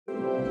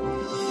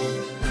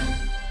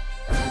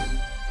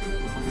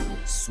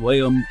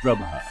Swayam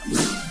Prabha.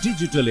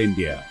 Digital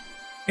India.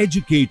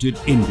 Educated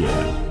India.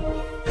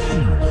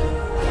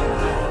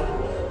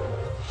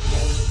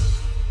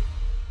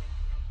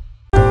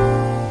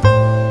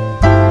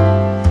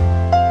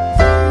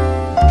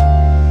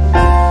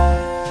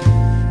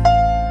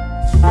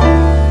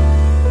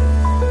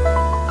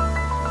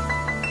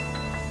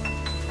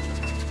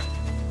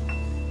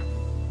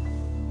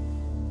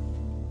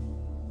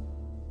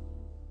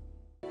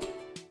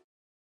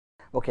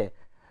 Okay.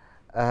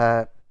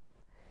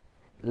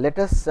 Let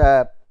us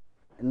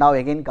now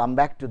again come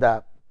back to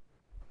the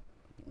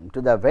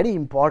very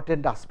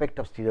important aspect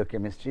of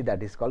stereochemistry,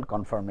 that is called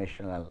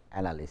conformational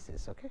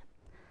analysis. Okay.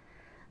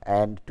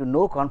 And to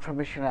know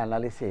conformational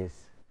analysis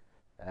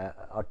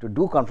or to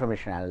do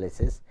conformational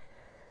analysis,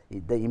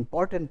 the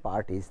important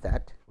part is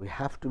that we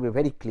have to be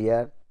very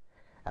clear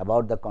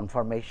about the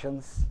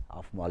conformations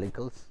of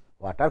molecules,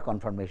 what are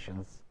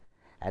conformations,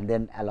 and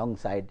then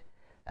alongside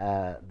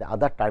the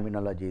other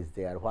terminology is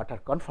there, what are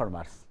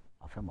conformers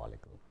of a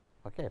molecule.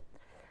 Okay.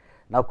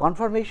 Now,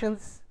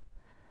 conformations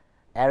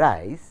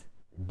arise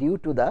due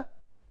to the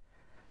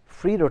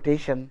free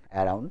rotation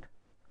around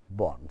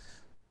bonds.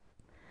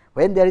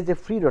 When there is a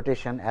free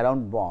rotation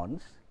around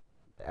bonds,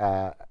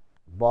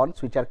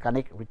 bonds which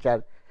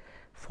are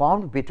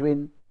formed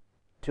between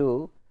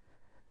two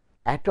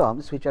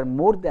atoms which are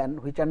not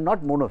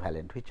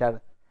monovalent, which are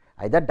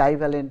either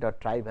divalent or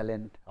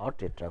trivalent or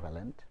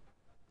tetravalent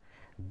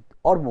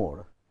or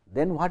more,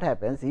 then what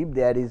happens if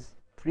there is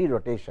free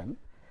rotation,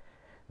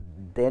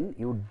 then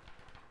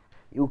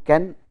you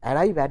can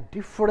arrive at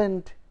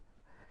different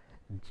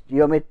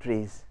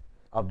geometries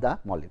of the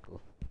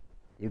molecule.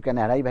 You can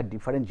arrive at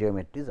different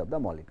geometries of the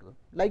molecule.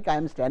 Like I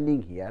am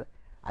standing here,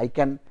 I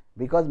can,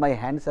 because my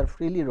hands are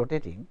freely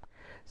rotating,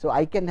 so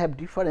I can have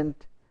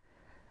different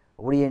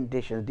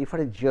orientations,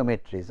 different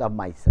geometries of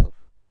myself,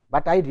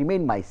 but I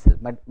remain myself,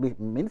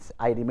 means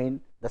I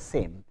remain the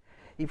same.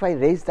 If I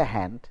raise the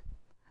hand,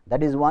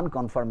 that is one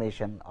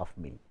conformation of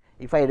me.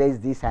 If I raise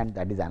this hand,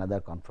 that is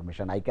another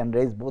conformation. I can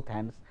raise both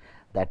hands,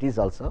 that is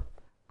also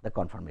the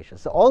conformation.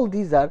 So, all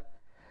these are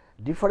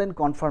different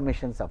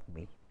conformations of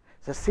me.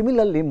 So,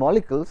 similarly,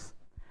 molecules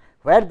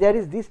where there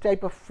is this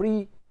type of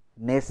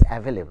freeness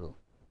available,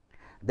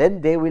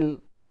 then they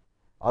will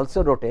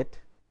also rotate,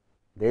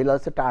 they will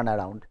also turn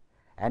around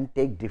and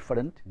take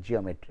different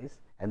geometries,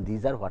 and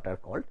these are what are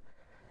called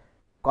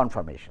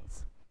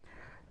conformations.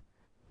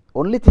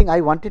 Only thing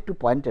I wanted to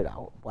point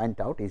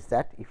out is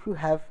that if you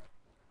have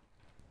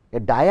a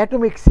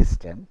diatomic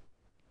system,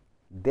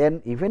 then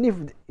even if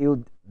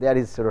there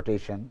is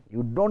rotation,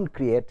 you do not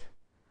create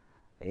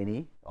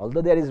any,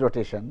 although there is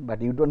rotation,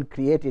 but you do not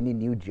create any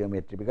new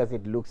geometry, because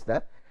it looks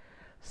the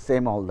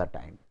same all the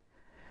time.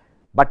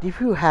 But if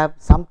you have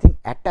something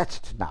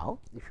attached now,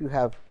 if you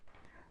have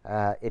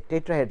a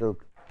tetrahedral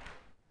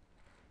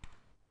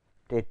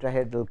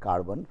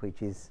carbon,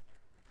 which is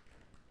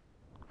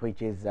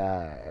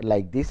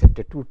like this,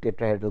 two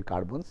tetrahedral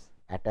carbons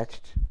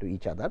attached to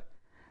each other,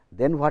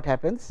 then what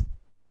happens?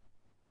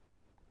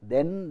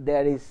 Then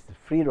there is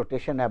free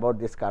rotation about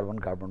this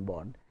carbon-carbon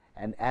bond,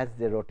 and as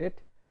they rotate,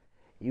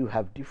 you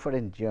have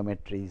different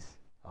geometries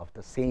of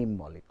the same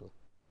molecule,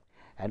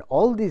 and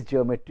all these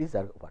geometries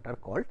are what are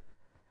called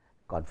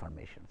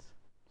conformations.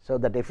 So,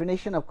 the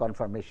definition of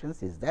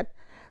conformations is that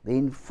the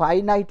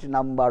infinite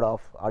number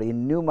of or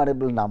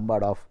innumerable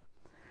number of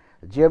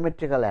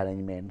geometrical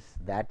arrangements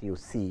that you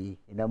see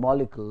in a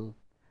molecule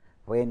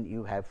when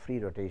you have free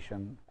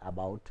rotation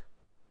about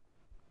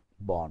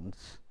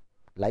bonds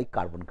like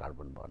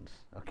carbon-carbon bonds.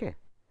 Okay.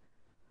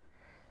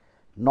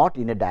 Not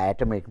in a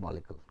diatomic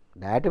molecule.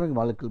 Diatomic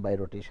molecule by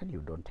rotation you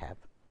do not have,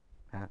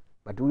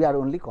 but we are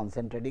only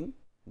concentrating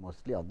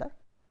mostly on the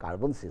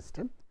carbon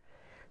system.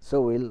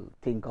 So, we will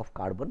think of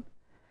carbon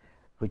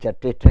which are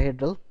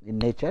tetrahedral in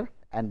nature,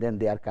 and then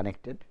they are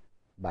connected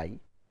by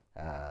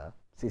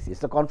CC.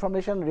 So,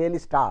 conformation really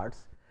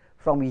starts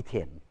from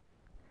ethane,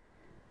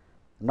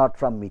 not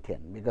from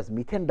methane, because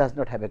methane does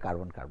not have a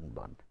carbon-carbon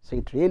bond. So,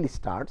 it really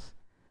starts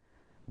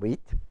with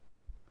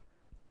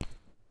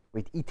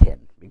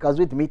ethane, because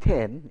with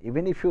methane,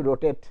 even if you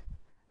rotate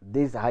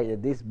this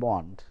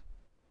bond,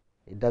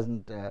 it does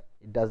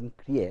not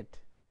create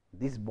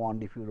this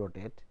bond. If you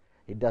rotate,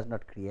 it does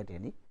not create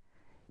any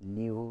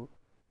new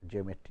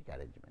geometric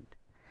arrangement.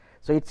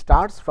 So, it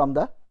starts from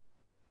the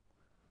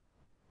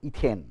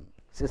ethane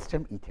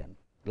system, ethane.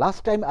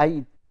 Last time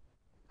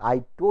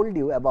I told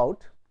you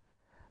about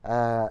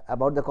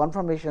the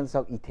conformations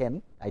of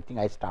ethane. I think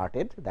I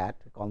started that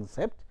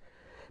concept,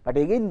 but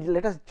again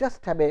let us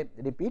just have a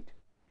repeat.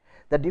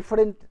 The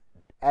different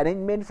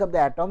arrangements of the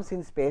atoms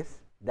in space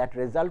that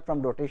result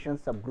from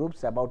rotations of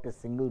groups about a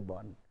single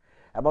bond,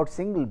 about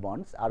single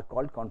bonds, are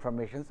called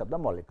conformations of the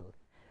molecule.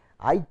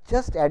 I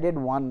just added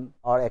one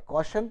or a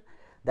caution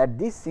that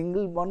these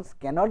single bonds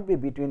cannot be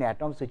between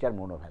atoms which are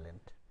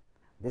monovalent.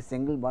 These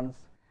single bonds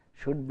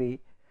should be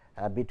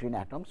between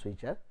atoms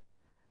which are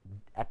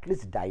at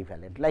least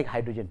divalent, like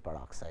hydrogen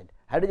peroxide.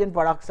 Hydrogen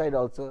peroxide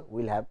also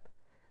will have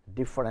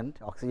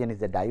different, oxygen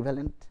is a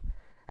divalent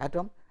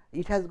atom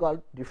it has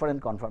got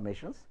different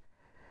conformations.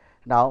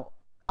 Now,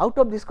 out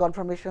of these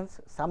conformations,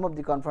 some of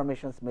the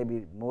conformations may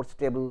be more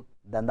stable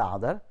than the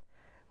other.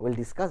 We will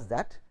discuss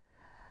that.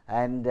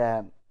 And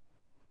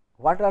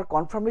what are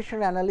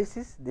conformation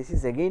analysis? This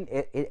is again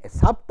a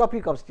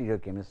subtopic of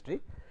stereochemistry,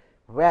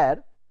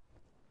 where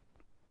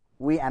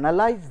we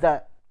analyze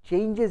the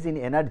changes in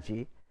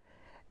energy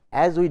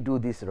as we do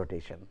this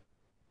rotation,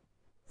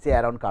 say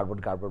around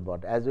carbon-carbon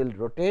bond. As we will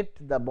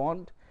rotate the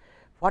bond,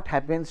 what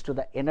happens to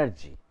the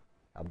energy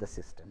of the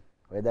system,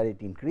 whether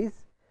it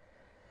increases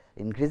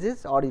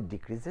or it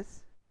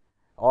decreases,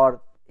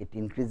 or it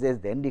increases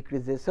then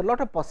decreases. So,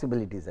 lot of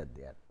possibilities are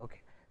there.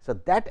 Okay. So,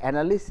 that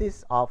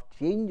analysis of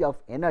change of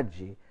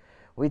energy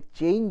with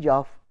change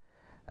of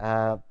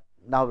now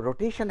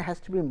rotation has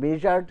to be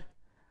measured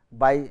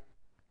by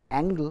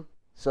angle.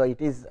 So,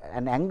 it is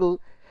an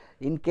angle.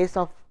 In case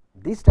of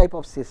this type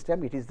of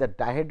system, it is the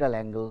dihedral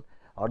angle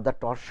or the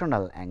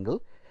torsional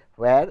angle,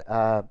 where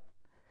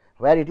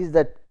it is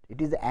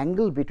the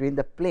angle between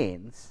the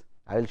planes.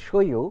 I will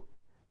show you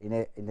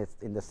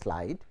in the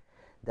slide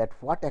that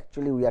what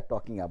actually we are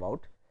talking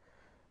about.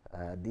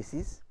 This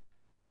is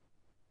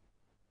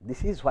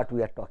what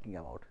we are talking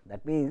about.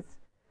 That means,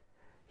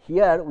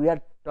 here we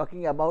are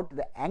talking about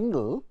the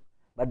angle,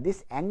 but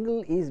this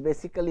angle is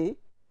basically,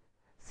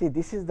 see,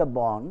 this is the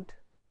bond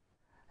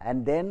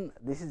and then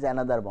this is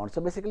another bond. So,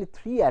 basically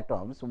 3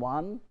 atoms,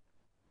 1,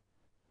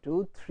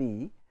 2,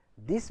 3,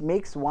 this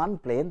makes one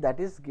plane, that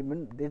is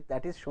given,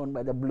 that is shown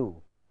by the blue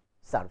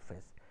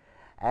surface,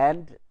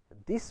 and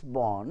this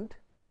bond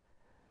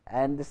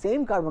and the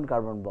same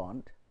carbon-carbon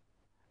bond,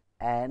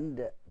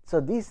 and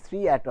so these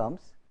 3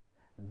 atoms,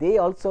 they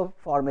also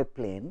form a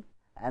plane,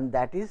 and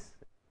that is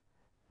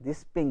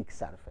this pink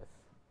surface.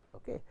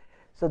 Okay.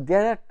 So,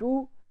 there are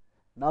two,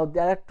 now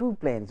there are 2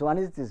 planes, one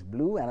is this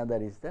blue,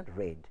 another is the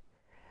red,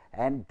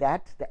 and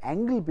that the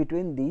angle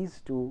between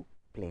these 2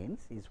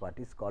 planes is what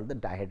is called the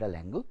dihedral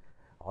angle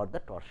or the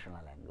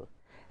torsional angle.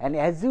 And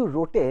as you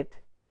rotate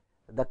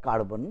the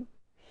carbon,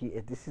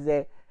 this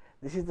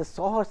is the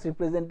Sawhorse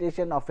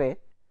representation of a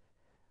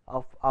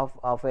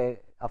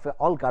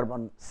all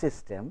carbon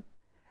system,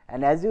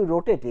 and as you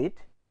rotate it,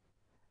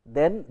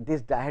 then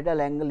this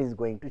dihedral angle is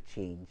going to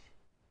change.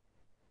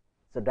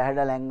 So,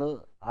 dihedral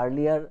angle,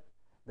 earlier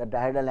the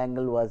dihedral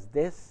angle was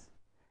this,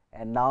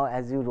 and now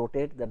as you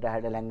rotate, the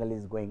dihedral angle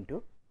is going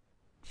to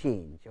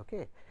change.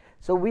 Okay.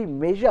 So, we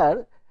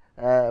measure,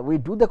 we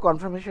do the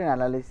conformation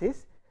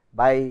analysis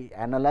by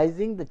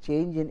analyzing the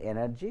change in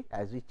energy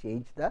as we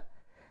change the,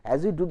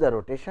 as we do the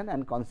rotation,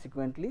 and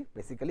consequently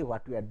basically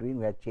what we are doing,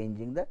 we are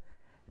changing the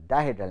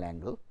dihedral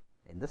angle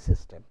in the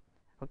system.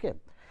 Okay.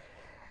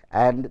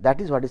 And that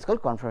is what is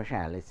called conformation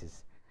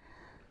analysis.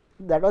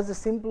 That was the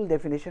simple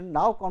definition.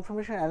 Now,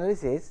 conformation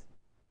analysis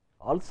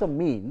also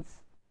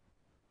means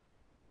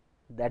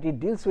that it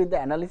deals with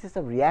the analysis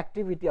of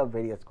reactivity of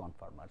various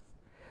conformers.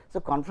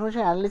 So,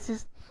 conformation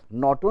analysis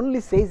not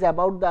only says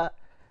about the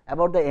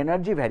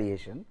energy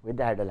variation with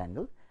the dihedral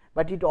angle,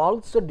 but it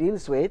also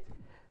deals with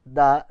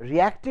the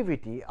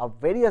reactivity of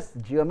various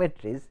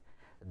geometries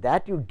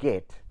that you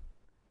get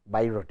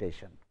by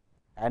rotation,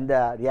 and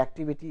the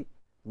reactivity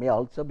may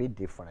also be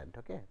different.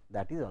 Okay.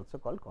 That is also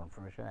called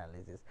conformation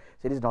analysis.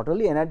 So, it is not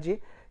only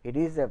energy, it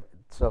is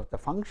so the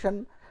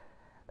function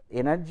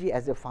energy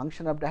as a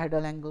function of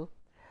dihedral angle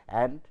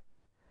and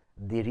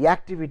the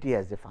reactivity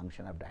as a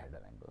function of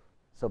dihedral angle.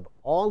 So,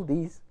 all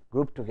these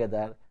grouped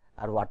together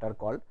are what are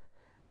called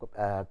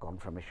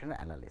conformation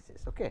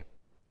analysis. Okay.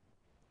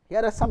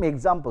 Here are some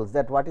examples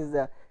that what is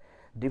the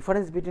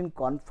difference between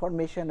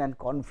conformation and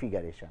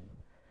configuration.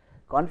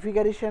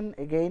 Configuration,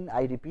 again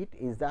I repeat,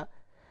 is the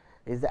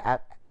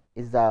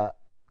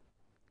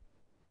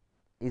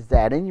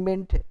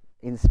arrangement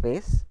in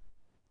space,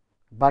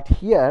 but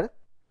here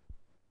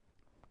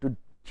to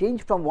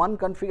change from one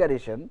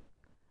configuration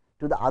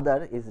to the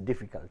other is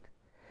difficult.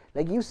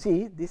 Like you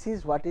see, this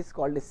is what is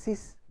called a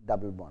cis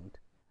double bond.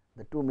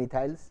 The 2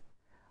 methyls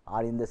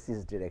are in the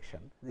cis direction.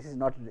 This is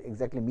not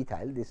exactly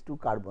methyl, these 2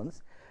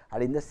 carbons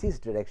are in the cis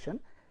direction,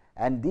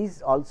 and these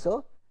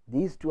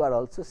 2 are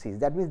also cis.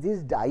 That means,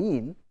 this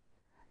diene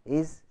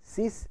is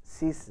cis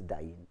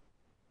diene.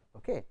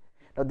 Okay.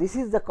 Now, this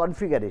is the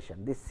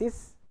configuration, this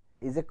cis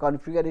is a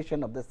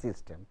configuration of the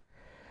system,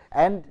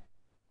 and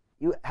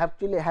you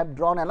actually have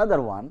drawn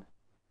another one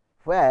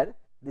where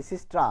this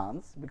is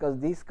trans, because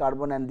this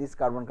carbon and this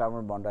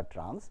carbon-carbon bond are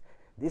trans,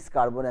 this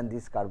carbon and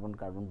this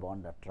carbon-carbon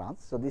bond are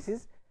trans. So, this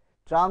is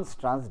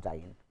trans-trans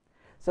diene.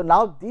 So,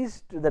 now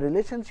these the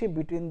relationship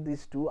between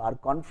these 2 are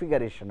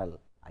configurational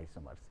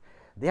isomers.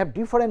 They have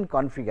different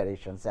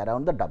configurations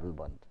around the double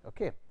bond.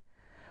 Okay.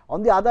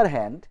 On the other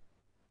hand,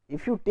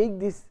 if you take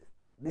this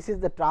is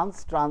the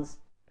trans-trans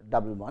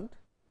double bond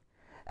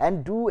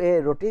and do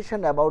a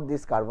rotation about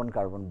this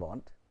carbon-carbon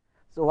bond.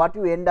 So, what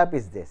you end up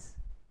is this.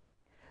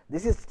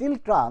 This is still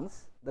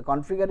trans, the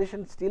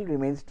configuration still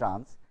remains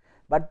trans,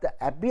 but the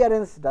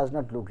appearance does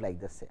not look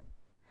like the same.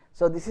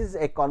 So, this is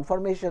a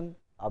conformation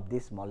of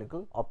this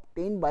molecule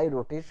obtained by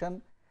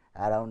rotation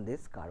around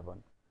this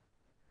carbon.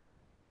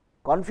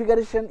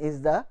 Configuration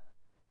is the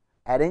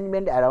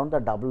arrangement around the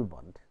double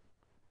bond.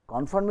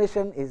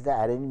 Conformation is the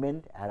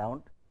arrangement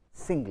around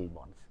single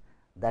bonds.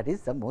 That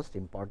is the most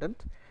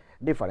important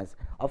difference.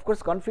 Of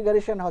course,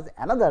 configuration has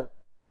another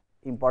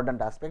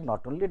important aspect,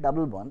 not only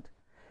double bond.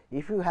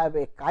 If you have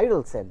a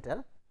chiral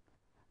center,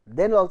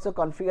 then also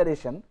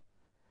configuration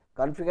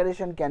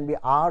can be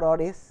R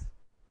or S.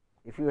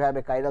 If you have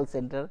a chiral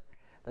center,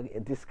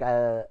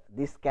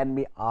 this can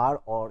be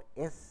R or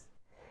S.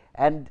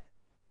 And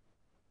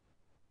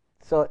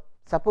so,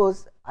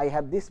 suppose I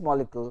have this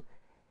molecule,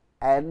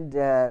 and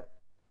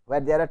where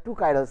there are two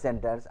chiral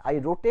centers, I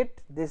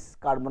rotate this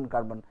carbon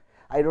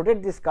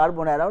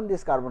around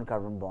this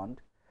carbon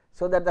bond,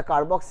 so that the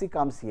carboxy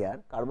comes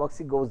here,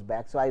 carboxy goes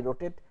back. So, I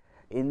rotate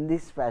in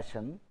this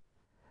fashion,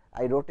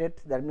 I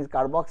rotate, that means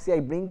carboxy I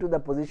bring to the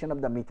position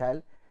of the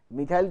methyl,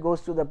 methyl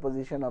goes to the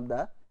position of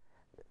the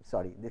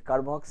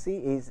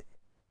carboxy is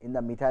in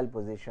the methyl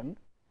position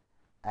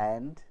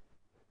and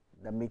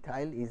the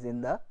methyl is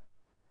in the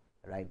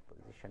right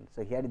position.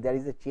 So, here there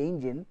is a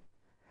change in.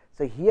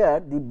 So, here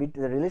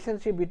the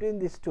relationship between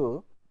these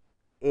two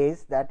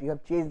is that you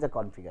have changed the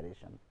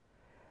configuration.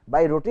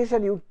 By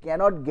rotation you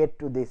cannot get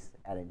to this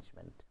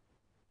arrangement.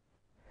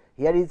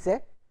 Here is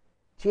a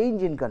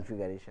change in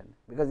configuration,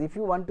 because if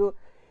you want to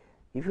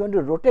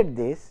rotate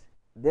this,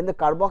 then the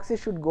carboxy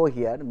should go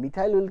here,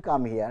 methyl will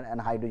come here and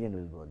hydrogen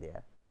will go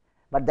there,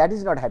 but that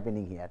is not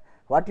happening here.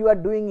 What you are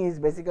doing is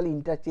basically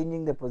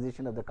interchanging the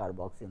position of the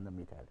carboxy and the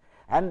methyl,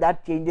 and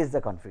that changes the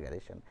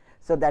configuration.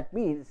 So, that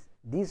means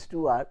these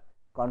two are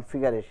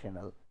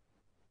configurational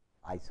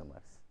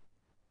isomers.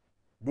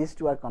 These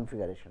two are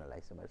configurational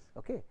isomers.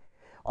 Okay.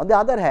 On the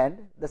other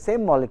hand, the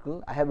same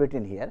molecule I have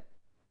written here,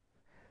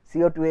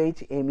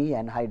 CO2H, Me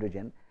and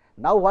hydrogen.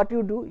 Now, what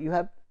you do? You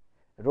have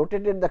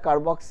rotated the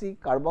carboxy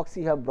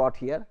you have brought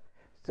here.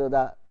 So,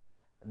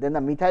 then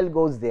the methyl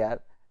goes there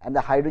and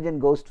the hydrogen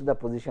goes to the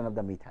position of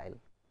the methyl.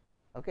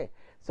 Okay.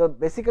 So,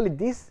 basically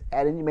this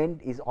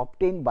arrangement is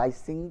obtained by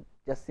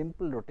just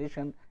simple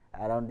rotation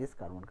around this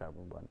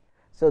carbon-carbon bond.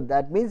 So,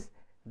 that means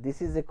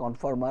this is a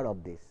conformer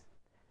of this.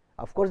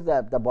 Of course,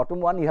 the bottom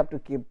one you have to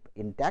keep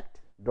intact,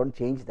 do not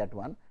change that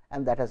one,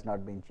 and that has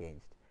not been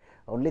changed.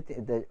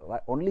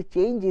 Only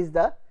change is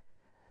the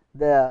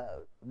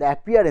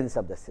appearance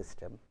of the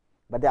system,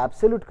 but the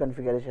absolute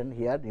configuration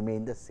here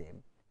remain the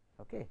same.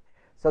 Okay.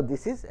 So,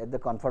 this is the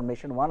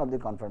conformation, one of the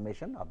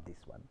conformation of this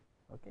one.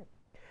 Okay.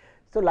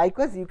 So,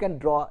 likewise you can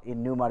draw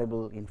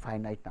innumerable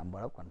infinite number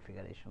of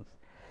configurations.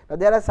 Now,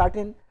 there are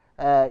certain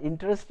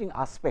interesting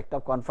aspect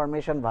of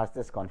conformation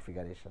versus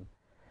configuration.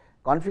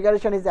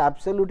 Configuration is the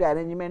absolute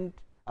arrangement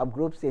of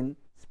groups in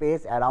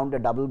space around a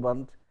double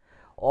bond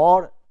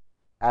or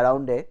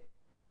around a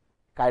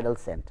chiral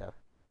center,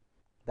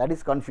 that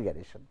is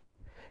configuration.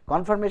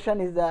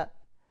 Conformation is the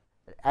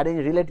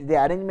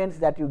arrangements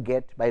that you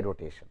get by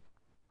rotation.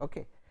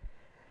 Okay.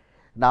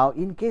 Now,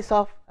 in case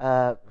of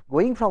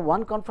going from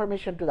one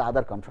conformation to the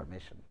other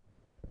conformation,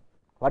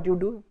 what you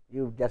do?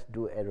 You just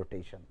do a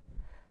rotation,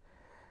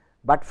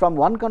 but from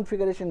one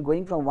configuration,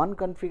 going from one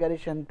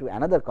configuration to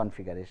another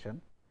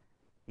configuration,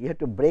 you have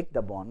to break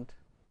the bond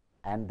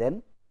and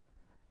then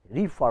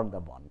reform the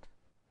bond.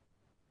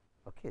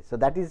 Okay. So,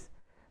 that is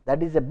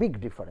a big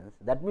difference.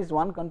 That means,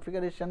 one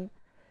configuration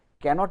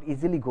cannot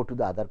easily go to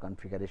the other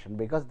configuration,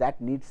 because that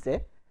needs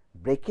a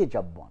breakage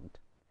of bond,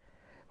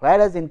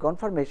 whereas in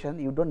conformation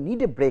you do not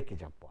need a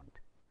breakage of bond,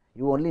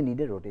 you only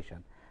need a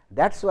rotation.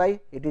 That is why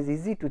it is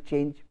easy to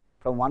change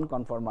from one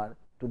conformer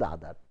to the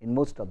other in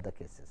most of the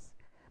cases,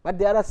 but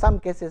there are some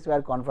cases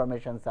where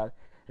conformations are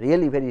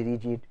really very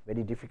rigid,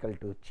 very difficult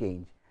to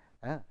change.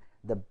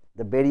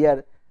 The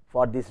barrier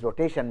for this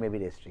rotation may be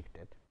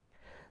restricted.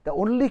 The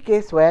only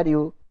case where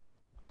you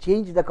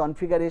change the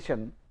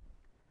configuration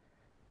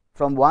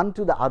from one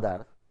to the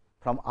other,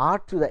 from R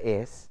to the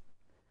S,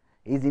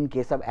 is in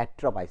case of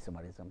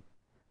atropisomerism,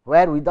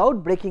 where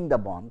without breaking the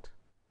bond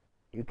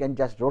you can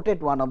just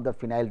rotate one of the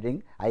phenyl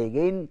ring. I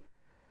again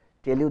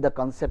tell you the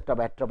concept of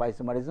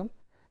atropisomerism.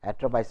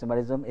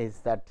 Atropisomerism is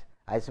that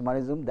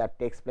isomerism that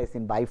takes place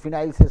in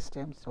biphenyl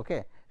systems,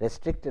 okay,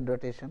 restricted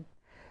rotation,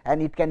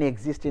 and it can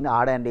exist in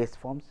R and S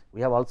forms.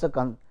 We have also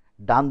done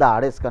the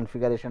RS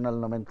configurational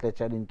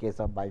nomenclature in case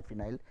of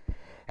biphenyl.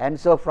 And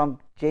so, from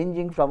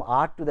changing from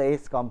R to the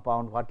S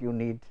compound, what you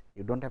need,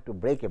 you do not have to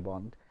break a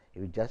bond,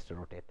 you just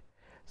rotate.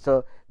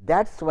 So,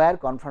 that is where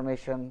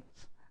conformations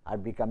are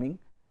becoming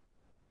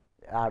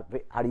are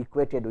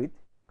equated with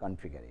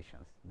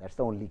configurations. That is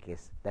the only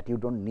case that you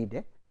do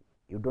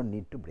not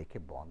need to break a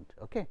bond.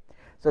 Okay.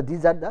 So,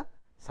 these are the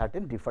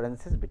certain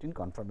differences between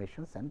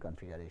conformations and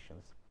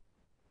configurations.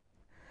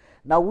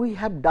 Now, we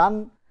have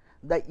done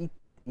the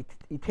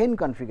ethane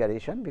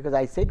configuration, because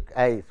I said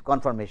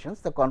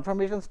conformations. The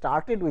conformation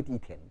started with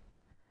ethane,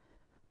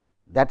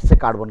 that is a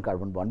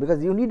carbon-carbon bond,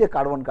 because you need a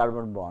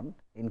carbon-carbon bond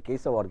in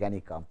case of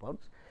organic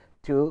compounds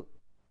to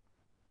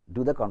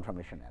do the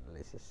conformation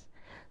analysis.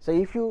 So,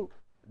 if you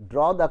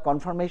draw the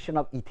conformation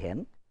of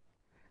ethane,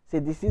 see,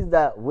 this is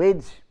the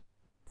wedge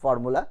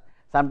formula,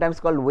 sometimes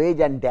called wedge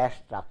and dash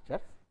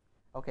structures.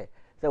 Okay.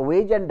 So,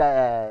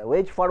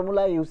 wedge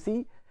formula you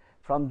see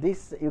from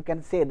this you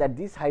can say that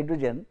this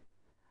hydrogen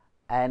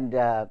and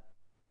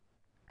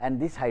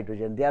this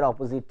hydrogen, they are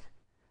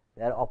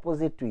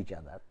opposite to each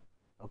other.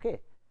 Okay.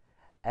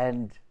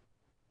 And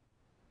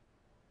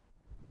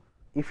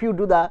if you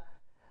do the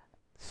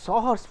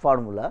Sawhorse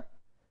formula,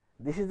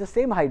 this is the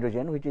same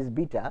hydrogen which is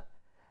beta,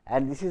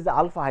 and this is the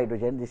alpha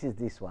hydrogen, this is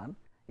this one.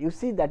 You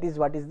see that is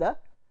what is the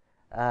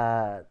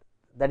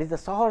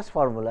Sawhorse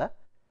formula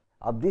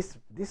of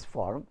this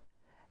form,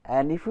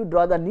 and if you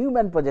draw the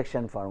Newman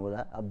projection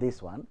formula of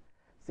this one,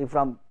 see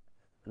from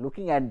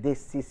looking at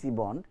this C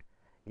bond,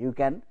 you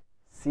can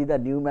see the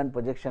Newman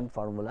projection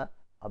formula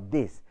of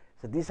this.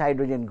 So, this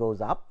hydrogen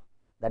goes up,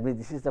 that means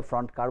this is the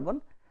front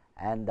carbon,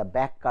 and the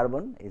back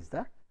carbon is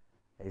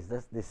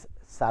this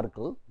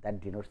circle that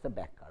denotes the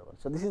back carbon.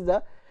 So, this is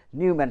the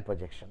Newman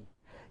projection.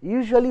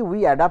 Usually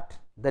we adopt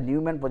the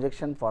Newman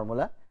projection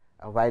formula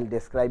while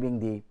describing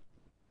the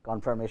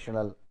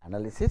conformational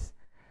analysis.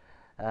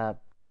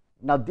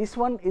 Now, this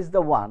one is the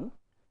one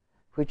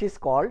which is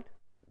called,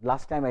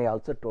 last time I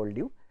also told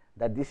you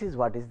that this is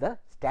what is the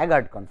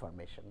staggered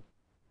conformation.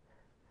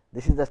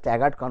 This is the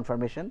staggered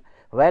conformation,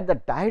 where the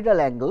dihedral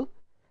angle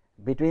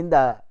between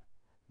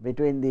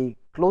the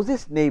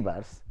closest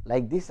neighbors,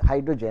 like this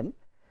hydrogen,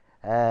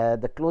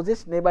 the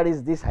closest neighbor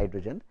is this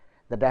hydrogen,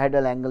 the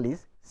dihedral angle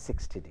is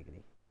 60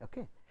 degree.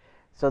 Okay.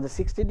 So, the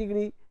 60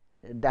 degree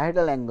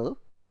dihedral angle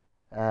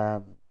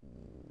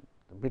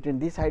between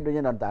this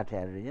hydrogen or that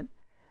hydrogen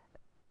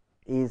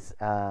is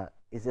a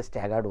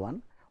staggered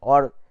one,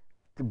 or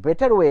the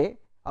better way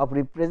of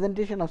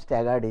representation of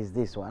staggered is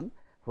this one,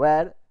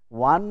 where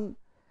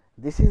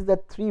this is the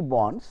 3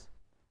 bonds,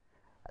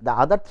 the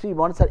other 3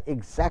 bonds are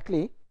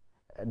exactly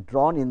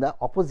drawn in the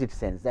opposite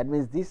sense. That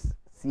means, this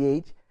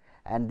CH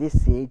and this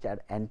CH are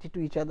anti to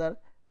each other,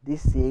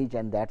 this CH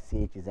and that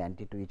CH is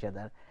anti to each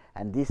other,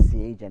 and this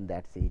CH and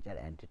that CH are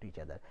anti to each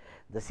other.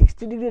 The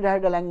 60 degree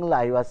dihedral angle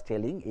I was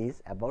telling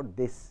is about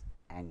this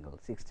angle,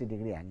 60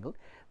 degree angle.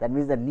 That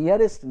means, the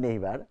nearest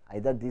neighbor,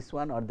 either this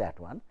one or that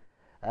one,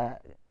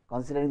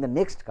 considering the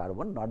next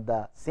carbon, not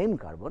the same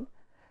carbon,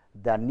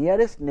 the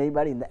nearest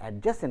neighbor in the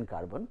adjacent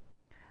carbon,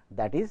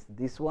 that is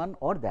this one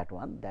or that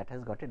one, that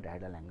has got a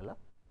dihedral angle of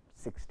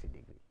 60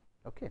 degree.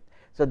 Okay.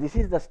 So, this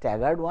is the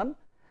staggered one,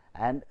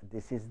 and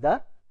this is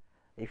the,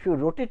 if you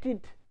rotate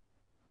it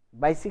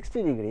by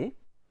 60 degree,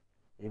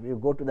 if you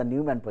go to the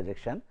Newman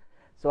projection.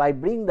 So, I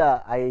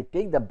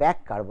take the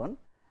back carbon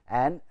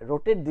and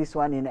rotate this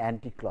one in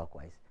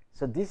anti-clockwise.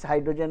 So, this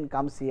hydrogen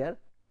comes here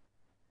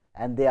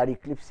and they are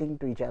eclipsing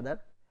to each other,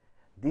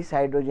 this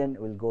hydrogen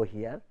will go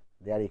here,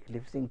 they are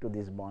eclipsing to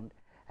this bond,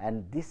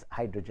 and this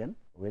hydrogen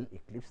will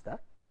eclipse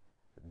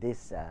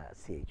this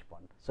CH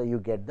bond. So, you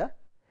get the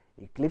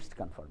eclipsed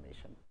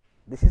conformation.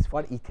 This is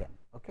for ethane.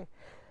 Okay.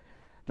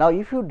 Now,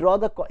 if you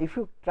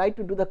try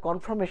to do the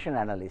conformation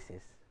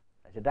analysis,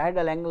 the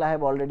dihedral angle I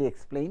have already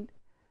explained,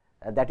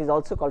 that is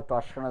also called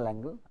torsional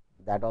angle,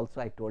 that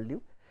also I told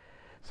you.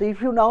 So,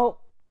 if you now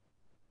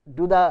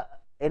do the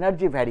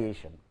energy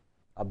variation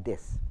of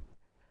this,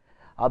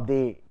 of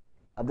the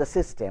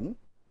system,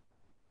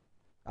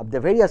 of the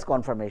various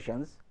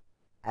conformations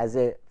as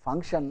a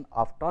function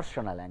of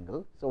torsional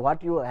angle. So,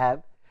 what you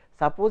have,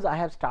 suppose I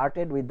have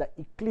started with the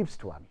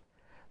eclipsed one.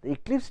 The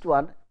eclipsed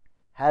one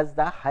has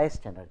the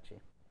highest energy,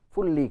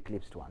 fully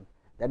eclipsed one.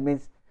 That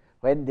means,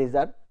 when these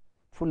are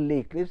fully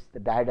eclipsed, the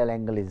dihedral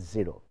angle is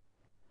 0.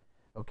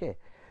 Okay.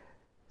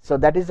 So,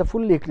 that is the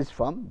fully eclipsed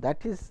form,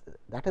 that has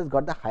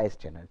got the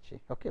highest energy.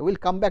 Okay. We will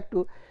come back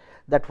to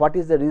that, what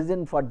is the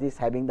reason for this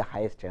having the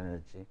highest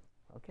energy.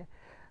 Okay.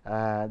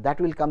 That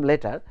will come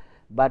later,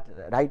 but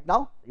right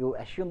now you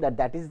assume that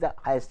that is the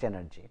highest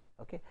energy.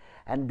 Okay.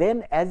 And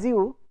then as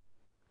you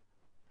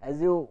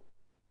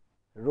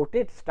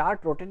start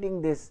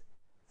rotating this,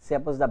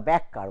 suppose the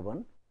back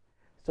carbon.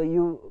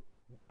 So,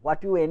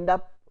 what you end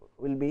up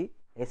will be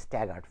a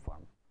staggered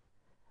form,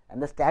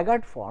 and the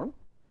staggered form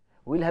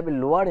will have a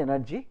lower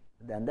energy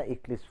than the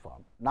eclipsed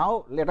form.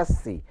 Now, let us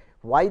see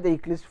why the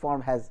eclipsed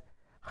form has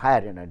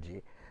higher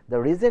energy. The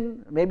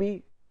reason,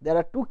 maybe there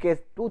are two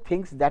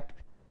things that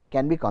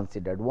can be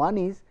considered. One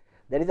is,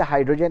 there is a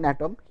hydrogen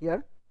atom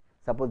here,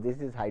 suppose this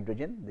is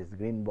hydrogen, this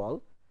green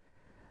ball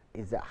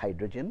is a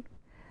hydrogen,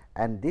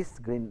 and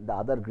the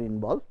other green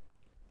ball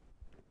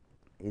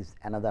is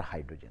another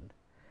hydrogen.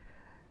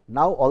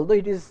 Now, although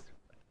it is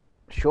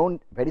shown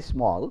very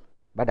small,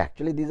 but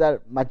actually these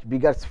are much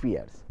bigger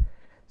spheres.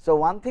 So,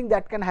 one thing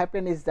that can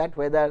happen is that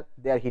whether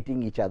they are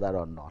hitting each other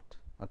or not.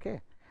 Okay.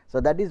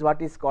 So, that is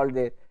what is called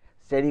the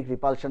steric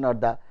repulsion or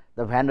the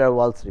van der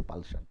Waals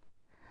repulsion.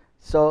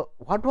 So,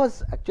 what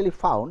was actually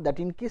found, that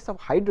in case of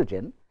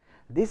hydrogen,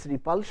 this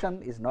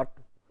repulsion is not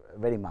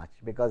very much,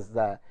 because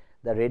the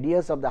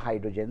radius of the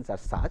hydrogens are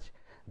such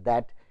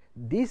that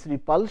this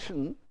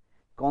repulsion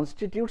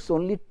constitutes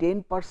only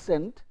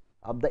 10%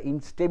 of the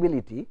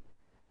instability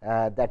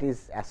that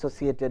is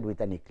associated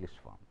with an eclipsed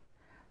form.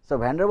 So,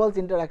 van der Waals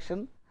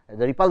interaction,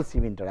 the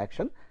repulsive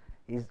interaction,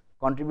 is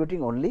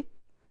contributing only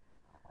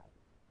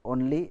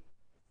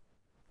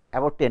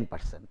about 10%.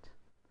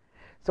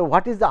 So,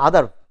 what is the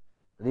other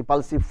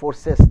repulsive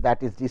forces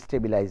that is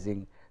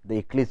destabilizing the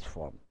eclipse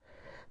form.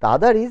 The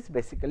other is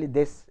basically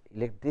this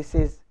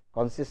is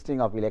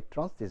consisting of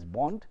electrons, this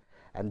bond,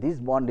 and this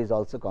bond is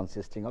also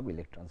consisting of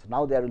electrons.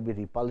 Now, there will be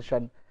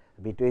repulsion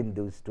between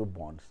these two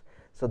bonds.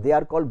 So, they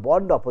are called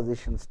bond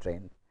opposition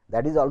strain,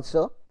 that is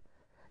also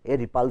a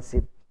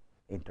repulsive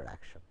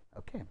interaction.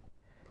 Okay.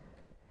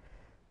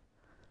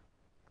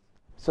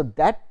 So,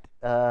 that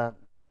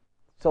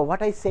so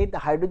what I said, the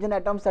hydrogen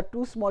atoms are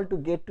too small to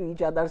get to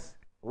each other's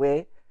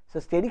way. So,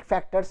 steric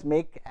factors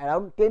make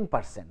around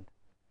 10%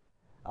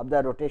 of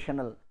the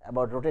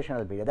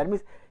rotational period. That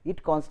means,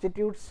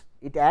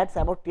 it adds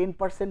about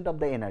 10% of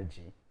the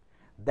energy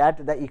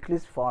that the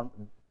eclipse form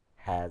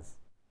has,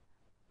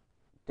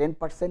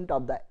 10%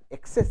 of the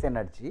excess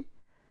energy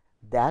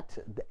that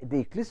the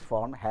eclipse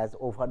form has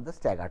over the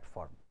staggered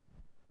form.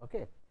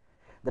 Okay.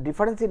 The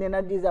difference in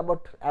energy is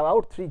about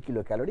 3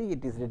 kilocalorie,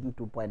 it is written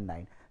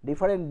 2.9.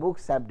 Different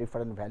books have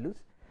different values.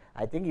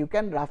 I think you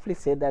can roughly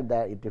say that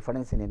the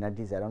difference in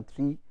energy is around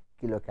 3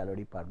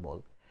 kilocalorie per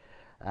mole.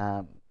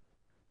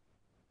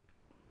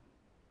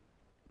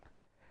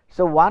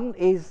 So, one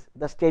is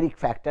the steric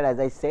factor, as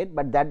I said,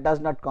 but that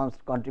does not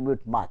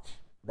contribute much,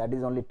 that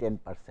is only 10%.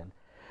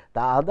 The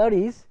other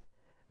is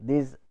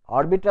these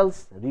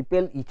orbitals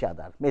repel each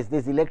other, means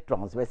these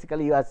electrons,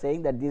 basically you are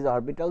saying that these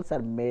orbitals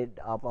are made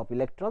up of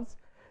electrons.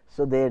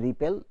 So, they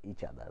repel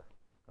each other.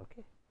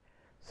 Okay.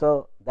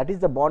 So, that is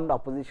the bond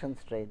opposition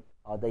strain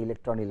or the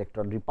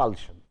electron-electron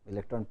repulsion,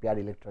 electron pair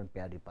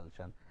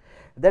repulsion.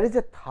 There is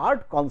a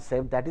third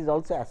concept that is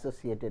also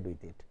associated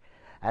with it,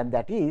 and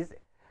that is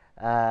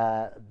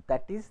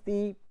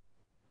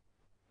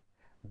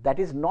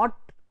not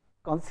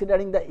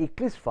considering the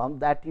eclipse form,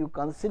 that you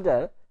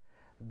consider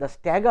the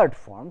staggered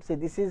form. Say,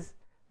 this is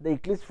the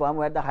eclipse form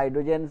where the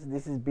hydrogens,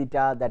 this is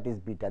beta, that is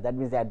beta, that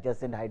means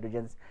adjacent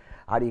hydrogens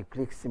are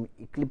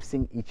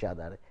eclipsing each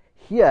other.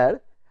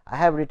 Here I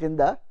have written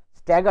the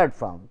staggered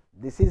form,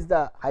 this is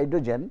the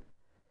hydrogen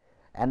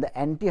and the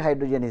anti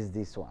hydrogen is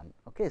this one.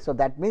 Okay. So,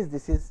 that means,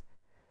 this is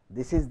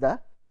the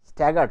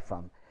staggered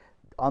form.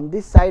 On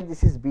this side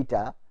this is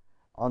beta,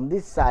 on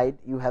this side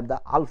you have the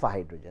alpha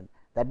hydrogen,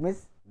 that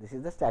means, this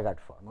is the staggered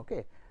form.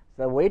 Okay.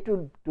 So, way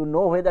to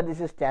know whether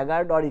this is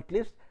staggered or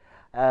eclipsed,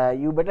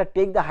 you better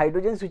take the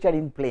hydrogens which are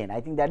in plane.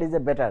 I think that is a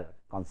better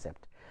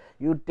concept.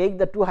 You take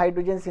the two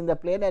hydrogens in the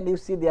plane and you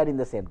see they are in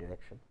the same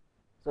direction.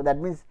 So, that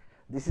means,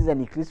 this is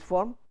an eclipse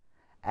form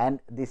and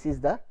this is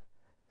the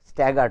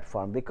staggered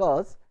form,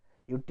 because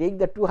you take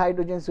the two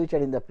hydrogens which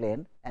are in the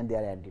plane and they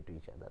are anti to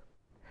each other.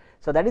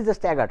 So, that is the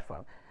staggered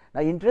form.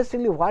 Now,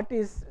 interestingly, what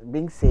is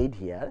being said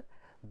here,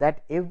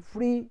 that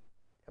every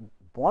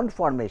bond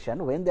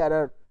formation, when there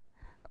are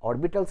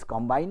orbitals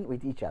combine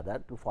with each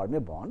other to form a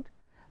bond,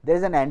 there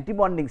is an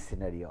antibonding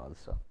scenario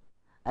also.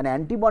 An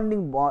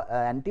antibonding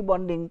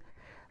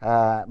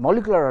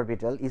molecular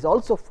orbital is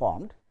also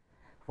formed,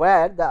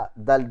 where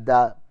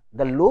the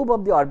lobe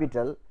of the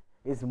orbital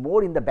is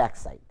more in the back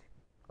side.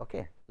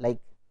 Okay. Like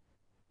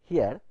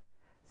here,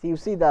 see, you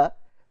see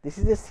this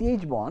is a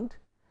CH bond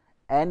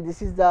and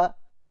this is the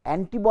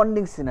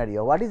antibonding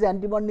scenario. What is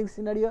antibonding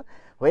scenario?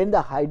 When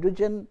the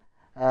hydrogen,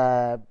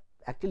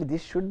 actually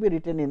this should be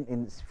written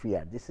in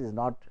sphere, this is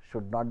not,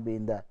 should not be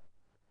in the,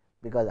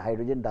 because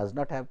hydrogen does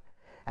not have,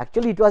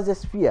 actually it was a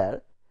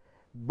sphere,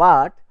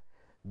 but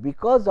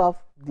because of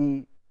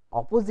the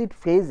opposite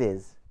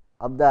phases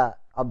of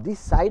this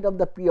side of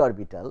the p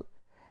orbital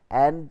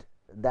and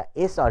the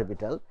s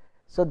orbital.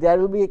 So, there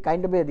will be a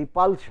kind of a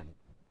repulsion,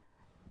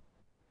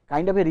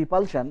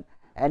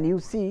 and you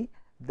see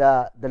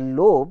the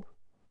lobe,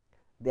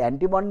 the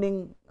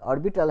antibonding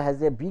orbital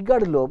has a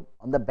bigger lobe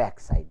on the back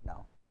side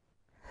now.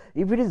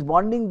 If it is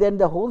bonding, then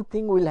the whole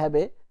thing will have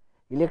a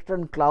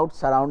electron cloud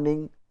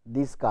surrounding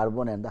this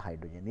carbon and the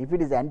hydrogen. If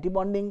it is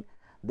antibonding,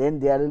 then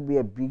there will be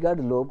a bigger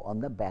lobe on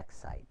the back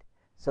side.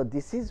 So,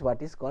 this is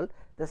what is called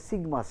the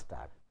sigma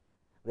star.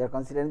 We are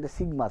considering the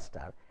sigma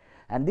star,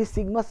 and this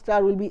sigma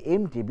star will be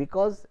empty,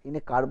 because in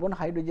a carbon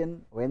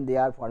hydrogen, when they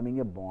are forming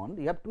a bond,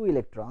 you have two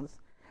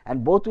electrons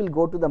and both will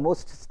go to the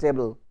most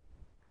stable,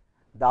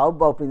 the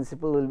Aufbau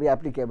principle will be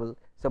applicable.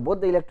 So, both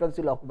the electrons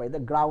will occupy the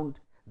ground,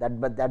 that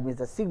means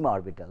the sigma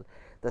orbital.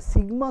 The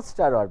sigma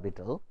star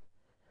orbital,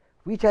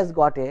 which has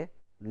got a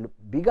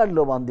bigger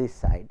lobe on this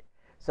side.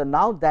 So,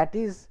 now that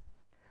is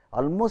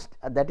almost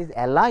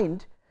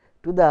aligned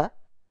to the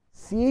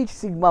CH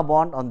sigma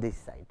bond on this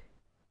side.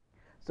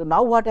 So,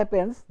 now what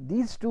happens,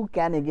 these two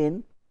can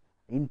again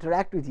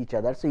interact with each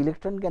other. So,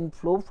 electron can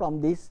flow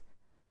from this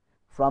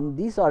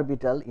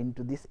orbital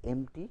into this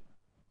empty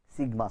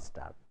sigma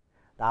star.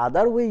 The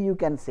other way you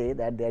can say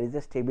that there is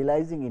a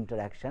stabilizing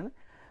interaction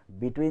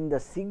between the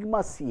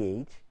sigma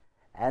CH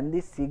and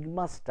the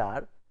sigma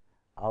star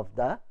of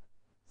the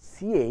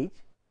CH,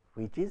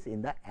 which is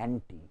in the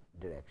anti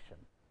direction,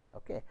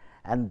 okay,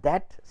 and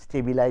that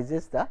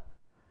stabilizes the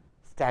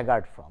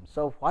staggered form.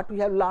 So, what we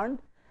have learned,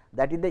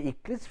 that in the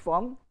eclipse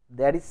form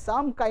there is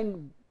some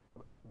kind,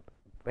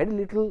 very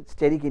little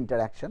steric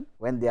interaction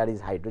when there is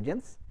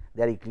hydrogens,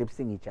 they are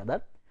eclipsing each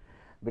other,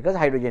 because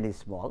hydrogen is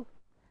small.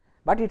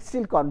 but it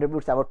still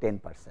contributes about 10%.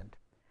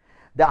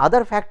 The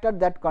other factor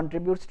that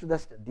contributes to the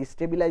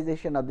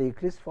destabilization of the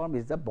eclipse form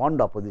is the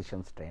bond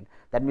opposition strain.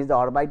 That means, the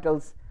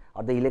orbitals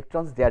or the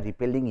electrons, they are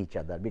repelling each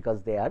other,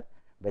 because they are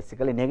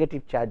basically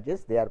negative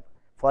charges, they are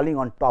falling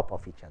on top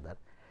of each other.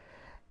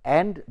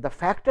 And the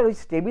factor which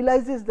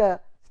stabilizes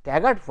the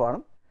staggered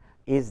form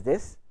is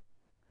this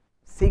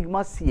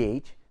sigma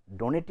CH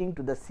donating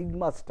to the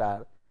sigma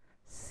star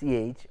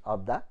CH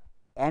of the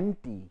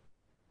anti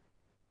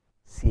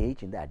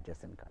CH in the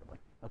adjacent carbon.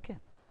 Okay.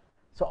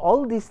 So,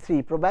 all these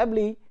three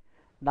probably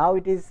now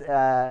it is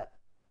there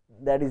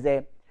is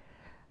a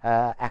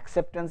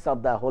acceptance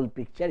of the whole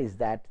picture, is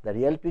that the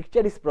real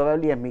picture is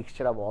probably a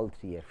mixture of all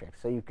three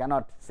effects. So, you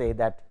cannot say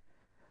that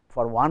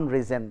for one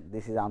reason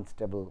this is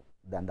unstable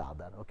than the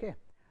other. Okay.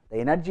 The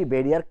energy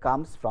barrier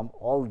comes from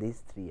all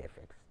these three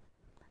effects,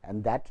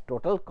 and that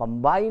total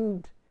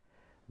combined,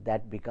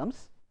 that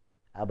becomes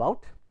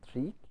about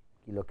 3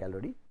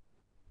 kilocalorie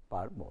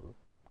per mole.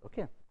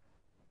 Okay.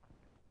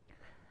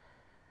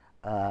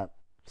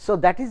 So,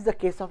 that is the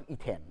case of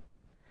ethane.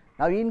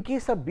 Now, in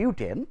case of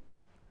butane,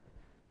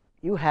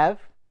 you have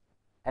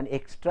an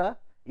extra,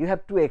 you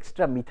have 2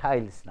 extra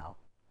methyls now.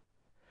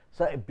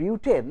 So,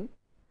 butane,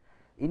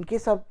 in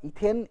case of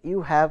ethane,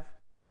 you have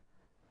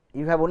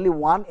only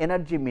one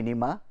energy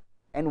minima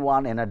and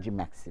one energy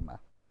maxima,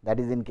 that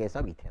is in case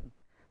of ethane.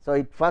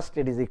 So, first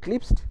it is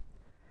eclipsed,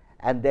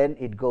 and then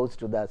it goes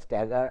to the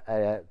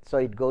stagger. So,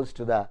 it goes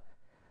to the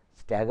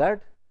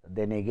staggered,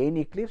 then again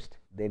eclipsed,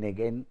 then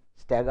again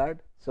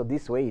staggered. So,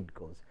 this way it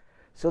goes.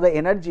 So, the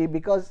energy,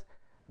 because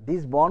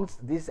these bonds,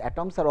 these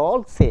atoms are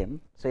all same.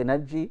 So,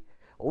 energy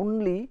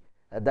only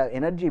the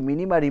energy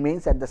minima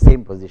remains at the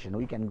same position.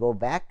 We can go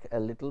back a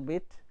little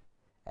bit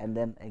and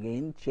then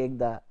again check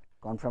the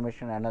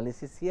conformation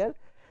analysis here.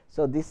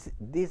 So, this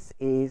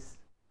is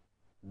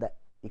the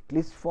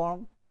eclipse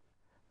form,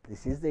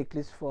 this is the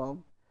eclipse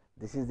form,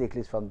 this is the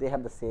eclipse form, they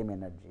have the same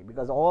energy,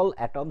 because all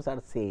atoms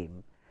are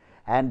same,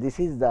 and this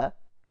is the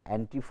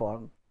anti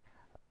form,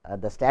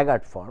 the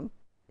staggered form.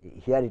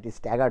 Here it is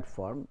staggered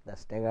form, the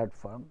staggered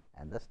form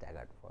and the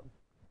staggered form,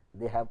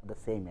 they have the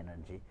same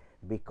energy,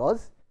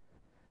 because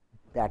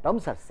the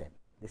atoms are same.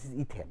 This is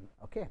ethane.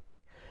 Okay.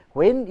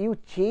 When you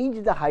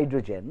change the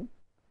hydrogen,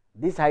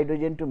 this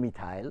hydrogen to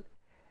methyl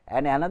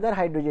and another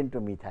hydrogen to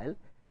methyl,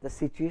 the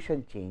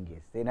situation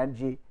changes, the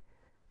energy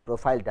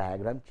profile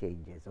diagram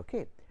changes.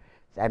 Okay.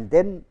 And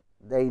then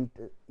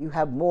you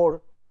have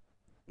more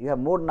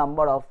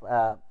number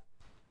of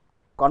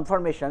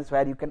conformations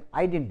where you can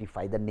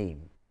identify the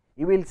name.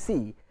 You will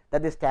see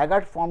that the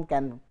staggered form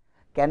can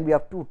be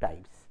of 2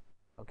 types,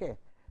 okay,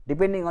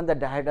 depending on the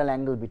dihedral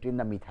angle between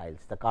the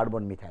methyls, the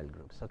carbon methyl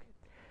groups. Okay.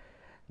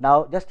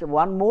 Now, just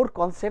one more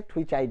concept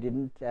which I did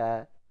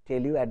not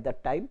tell you at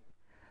that time.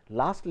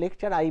 Last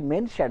lecture I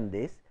mentioned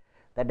this,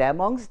 that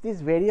amongst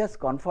these various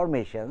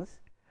conformations,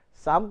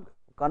 some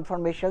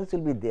conformations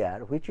will be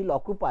there which will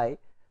occupy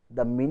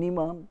the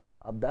minimum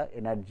of the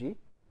energy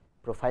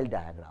profile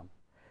diagram.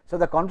 So,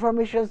 the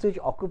conformations which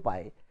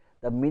occupy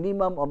the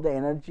minimum of the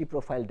energy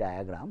profile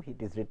diagram,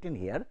 it is written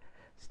here.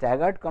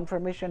 Staggered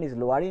conformation is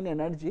lower in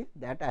energy,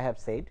 that I have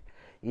said.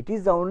 It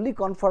is the only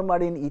conformer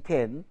in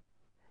ethane,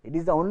 it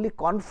is the only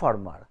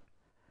conformer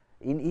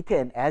in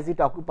ethane as it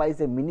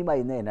occupies a minima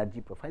in the energy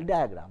profile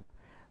diagram.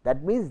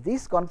 That means,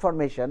 this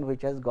conformation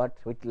which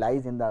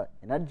lies in the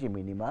energy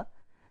minima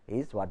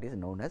is what is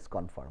known as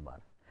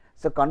conformer.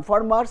 So,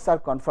 conformers are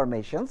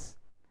conformations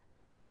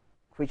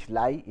which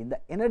lie in the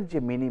energy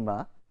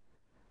minima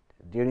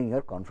during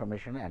your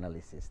conformation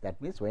analysis.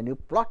 That means, when you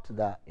plot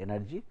the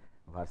energy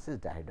versus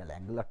dihedral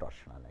angle or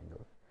torsional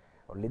angle,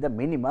 only the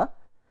minima,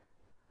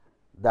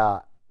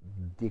 the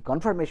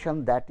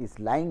conformation that is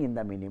lying in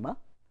the minima,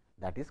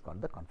 that is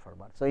called the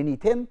conformer. So, in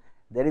ethane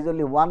there is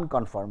only one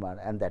conformer,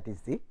 and that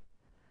is the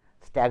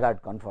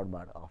staggered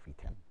conformer of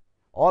ethane,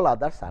 all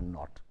others are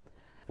not.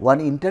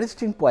 One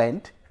interesting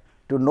point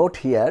to note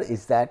here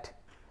is that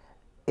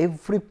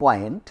every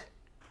point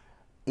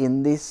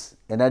in this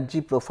energy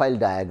profile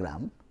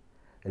diagram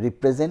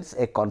represents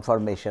a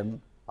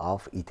conformation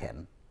of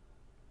ethane.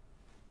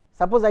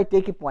 Suppose I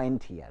take a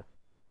point here.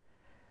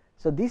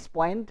 So, this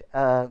point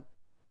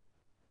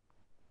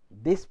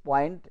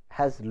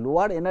has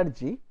lower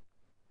energy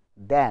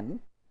than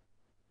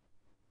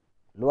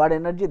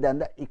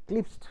the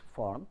eclipsed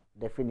form.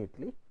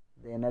 Definitely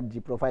the energy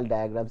profile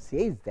diagram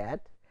says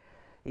that,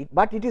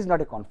 but it is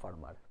not a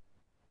conformer.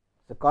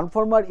 The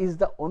conformer is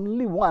the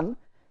only one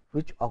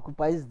which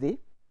occupies the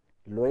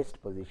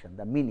lowest position,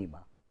 the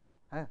minima.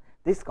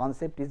 This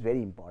concept is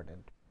very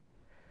important.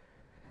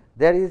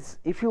 There is,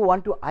 if you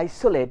want to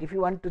isolate, if you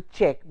want to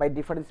check by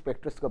different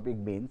spectroscopic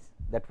means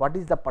that what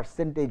is the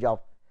percentage of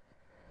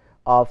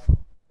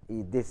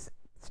this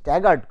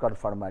staggered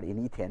conformer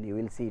in ethane, you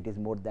will see it is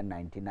more than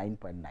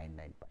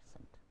 99.99%.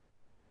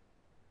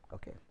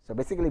 Okay. So,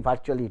 basically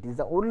virtually it is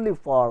the only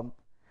form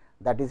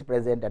that is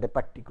present at a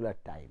particular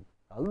time.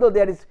 Although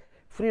there is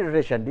free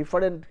rotation,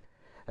 different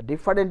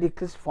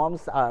eclipse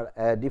forms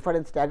are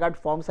different staggered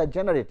forms are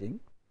generating,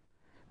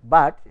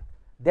 but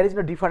there is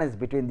no difference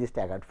between these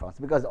staggered forms,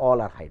 because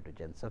all are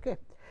hydrogens. Okay.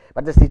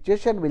 But the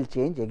situation will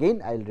change,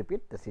 again I will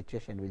repeat, the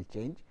situation will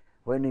change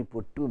when we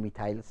put 2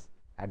 methyls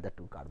at the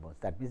 2 carbons,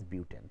 that means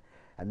butane.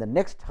 And the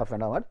next half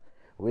an hour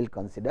we will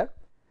consider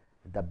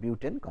the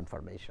butane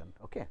conformation.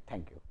 Okay.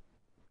 Thank you.